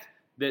connect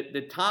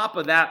the top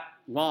of that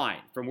line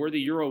from where the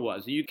euro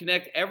was, and you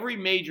connect every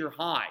major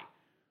high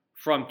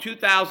from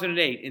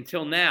 2008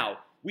 until now,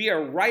 we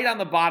are right on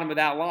the bottom of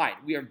that line.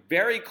 We are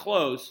very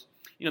close,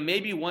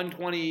 maybe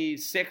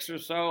 126 or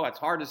so. It's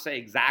hard to say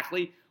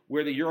exactly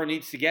where the euro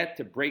needs to get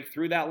to break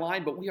through that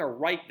line, but we are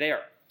right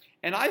there.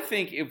 And I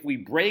think if we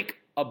break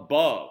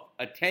above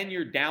a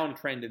 10-year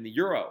downtrend in the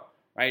euro,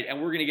 right, and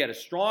we're going to get a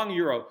strong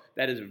euro,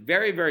 that is a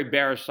very, very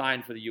bearish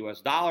sign for the U.S.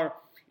 dollar.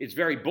 It's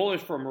very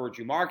bullish for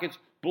emerging markets,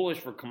 bullish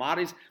for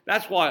commodities.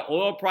 That's why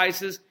oil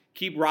prices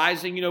keep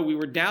rising. We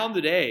were down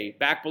today,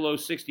 back below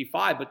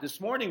 65, but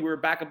this morning we were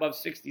back above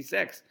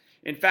 66.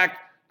 In fact,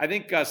 I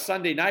think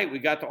Sunday night we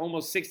got to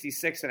almost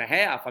 66 and a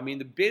half. I mean,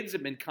 the bids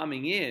have been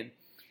coming in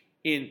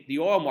the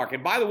oil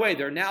market. By the way,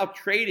 they're now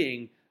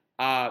trading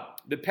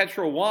the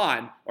petro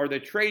yuan, or they're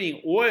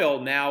trading oil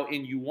now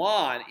in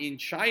yuan in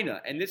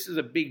China, and this is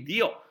a big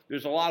deal.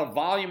 There's a lot of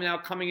volume now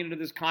coming into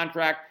this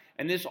contract,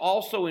 and this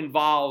also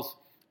involves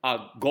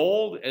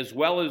gold as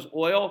well as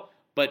oil,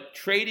 but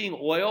trading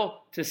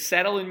oil to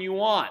settle in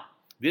yuan.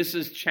 This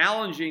is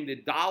challenging the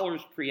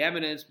dollar's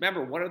preeminence.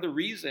 Remember, one of the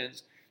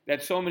reasons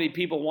that so many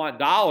people want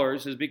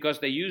dollars is because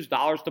they use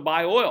dollars to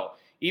buy oil,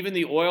 even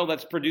the oil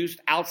that's produced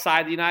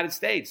outside the United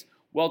States.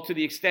 Well, to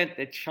the extent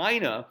that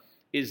China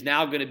is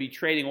now going to be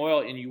trading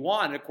oil in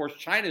yuan, and of course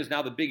China is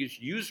now the biggest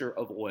user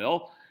of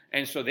oil,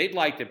 and so they'd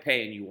like to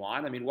pay in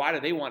yuan. I mean, why do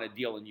they want to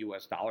deal in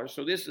U.S. dollars?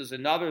 So this is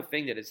another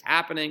thing that is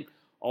happening,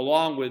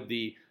 along with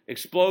the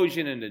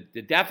explosion in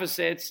the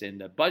deficits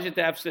and the budget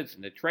deficits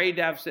and the trade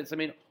deficits. I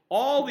mean,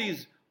 all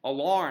these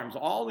alarms,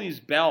 all these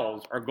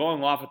bells are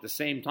going off at the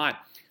same time.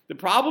 The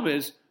problem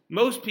is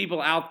most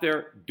people out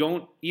there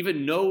don't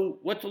even know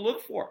what to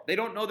look for. They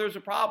don't know there's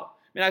a problem.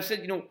 I mean, I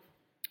said,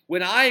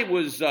 when I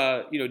was,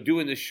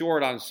 doing the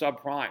short on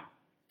subprime,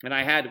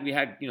 and we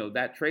had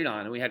that trade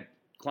on, and we had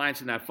clients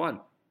in that fund.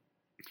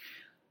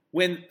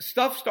 When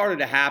stuff started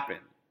to happen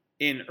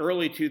in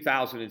early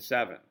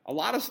 2007, a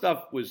lot of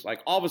stuff was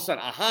like all of a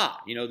sudden,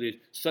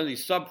 some of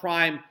these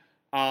subprime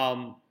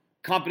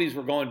companies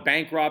were going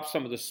bankrupt,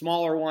 some of the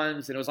smaller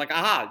ones, and it was like,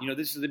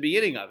 this is the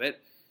beginning of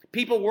it.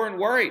 People weren't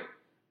worried.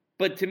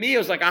 But to me, it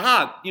was like,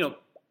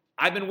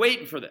 I've been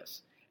waiting for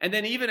this. And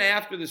then even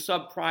after the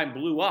subprime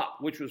blew up,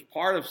 which was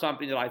part of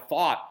something that I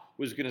thought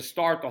was going to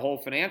start the whole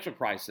financial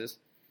crisis,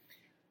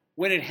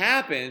 when it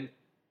happened,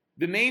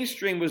 the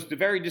mainstream was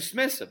very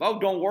dismissive. Oh,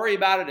 don't worry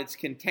about it. It's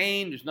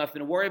contained. There's nothing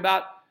to worry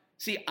about.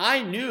 See,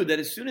 I knew that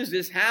as soon as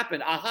this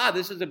happened,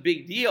 this is a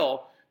big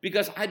deal,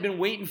 because I'd been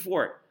waiting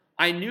for it.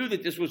 I knew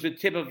that this was the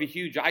tip of a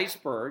huge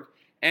iceberg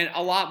and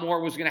a lot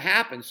more was going to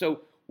happen.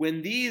 So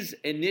when these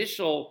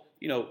initial,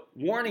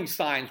 warning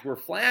signs were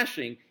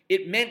flashing,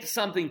 it meant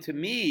something to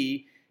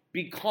me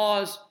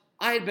because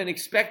I had been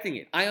expecting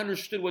it. I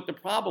understood what the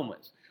problem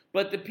was.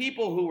 But the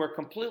people who were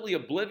completely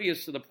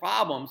oblivious to the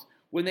problems,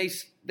 when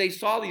they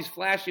saw these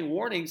flashing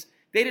warnings,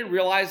 they didn't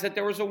realize that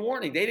there was a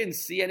warning. They didn't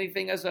see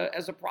anything as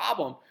a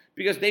problem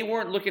because they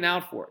weren't looking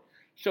out for it.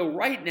 So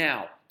right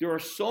now, there are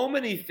so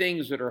many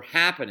things that are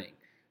happening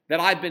that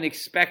I've been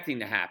expecting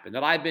to happen,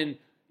 that I've been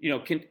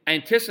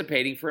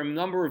anticipating for a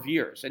number of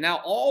years. And now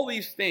all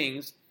these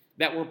things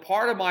that were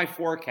part of my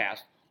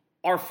forecast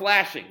are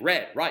flashing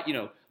red, right?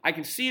 I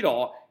can see it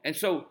all. And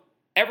so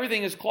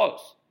everything is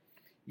close.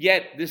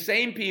 Yet the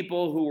same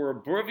people who were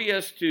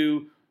oblivious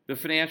to the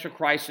financial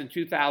crisis in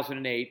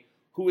 2008,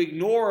 who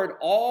ignored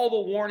all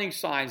the warning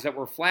signs that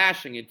were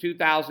flashing in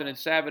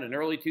 2007 and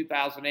early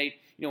 2008,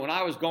 when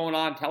I was going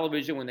on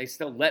television, when they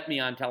still let me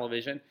on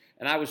television,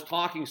 and I was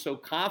talking so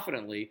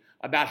confidently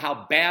about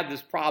how bad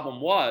this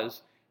problem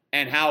was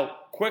and how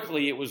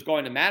quickly it was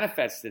going to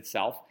manifest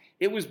itself,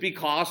 it was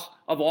because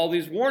of all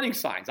these warning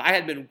signs. I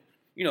had been,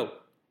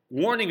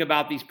 warning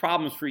about these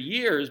problems for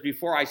years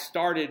before I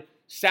started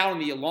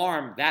sounding the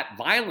alarm that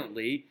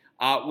violently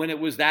when it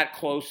was that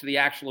close to the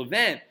actual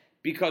event,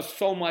 because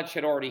so much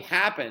had already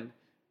happened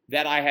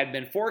that I had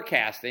been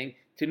forecasting.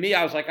 To me,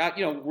 I was like,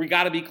 we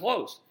got to be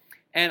close.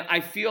 And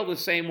I feel the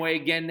same way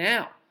again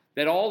now,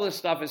 that all this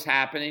stuff is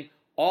happening,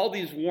 all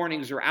these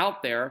warnings are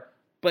out there,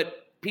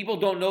 but people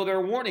don't know their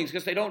warnings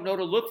because they don't know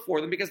to look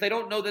for them, because they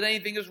don't know that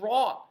anything is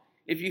wrong.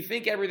 If you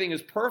think everything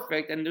is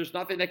perfect and there's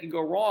nothing that can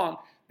go wrong,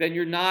 then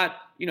you're not,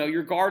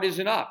 your guard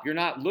isn't up. You're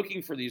not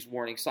looking for these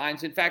warning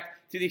signs. In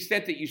fact, to the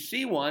extent that you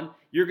see one,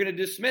 you're going to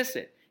dismiss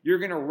it. You're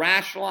going to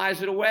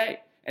rationalize it away.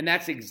 And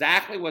that's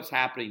exactly what's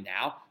happening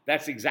now.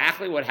 That's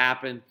exactly what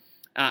happened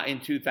in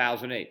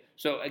 2008.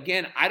 So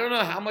again, I don't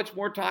know how much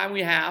more time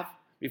we have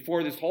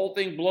before this whole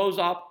thing blows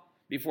up,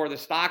 before the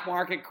stock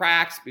market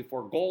cracks,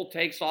 before gold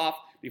takes off,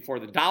 before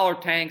the dollar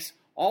tanks.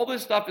 All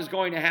this stuff is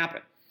going to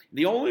happen.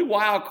 The only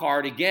wild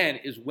card, again,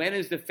 is when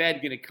is the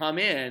Fed going to come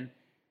in,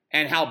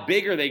 and how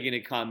big are they going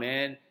to come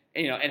in,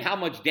 and how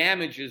much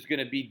damage is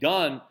going to be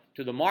done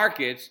to the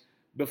markets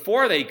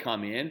before they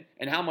come in,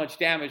 and how much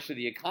damage to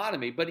the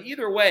economy. But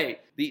either way,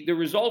 the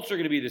results are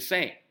going to be the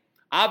same.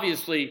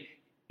 Obviously,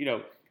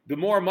 the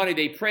more money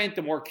they print,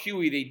 the more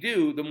QE they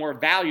do, the more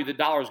value the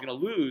dollar is going to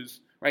lose,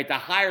 right? The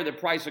higher the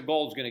price of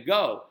gold is going to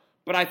go.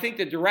 But I think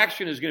the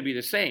direction is going to be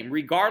the same,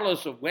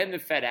 regardless of when the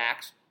Fed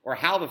acts or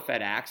how the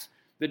Fed acts.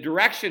 The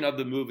direction of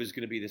the move is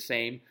going to be the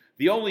same.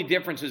 The only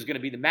difference is going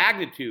to be the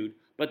magnitude.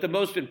 But the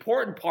most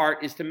important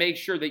part is to make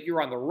sure that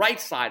you're on the right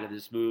side of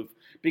this move,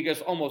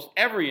 because almost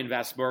every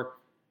investor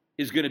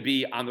is going to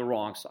be on the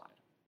wrong side.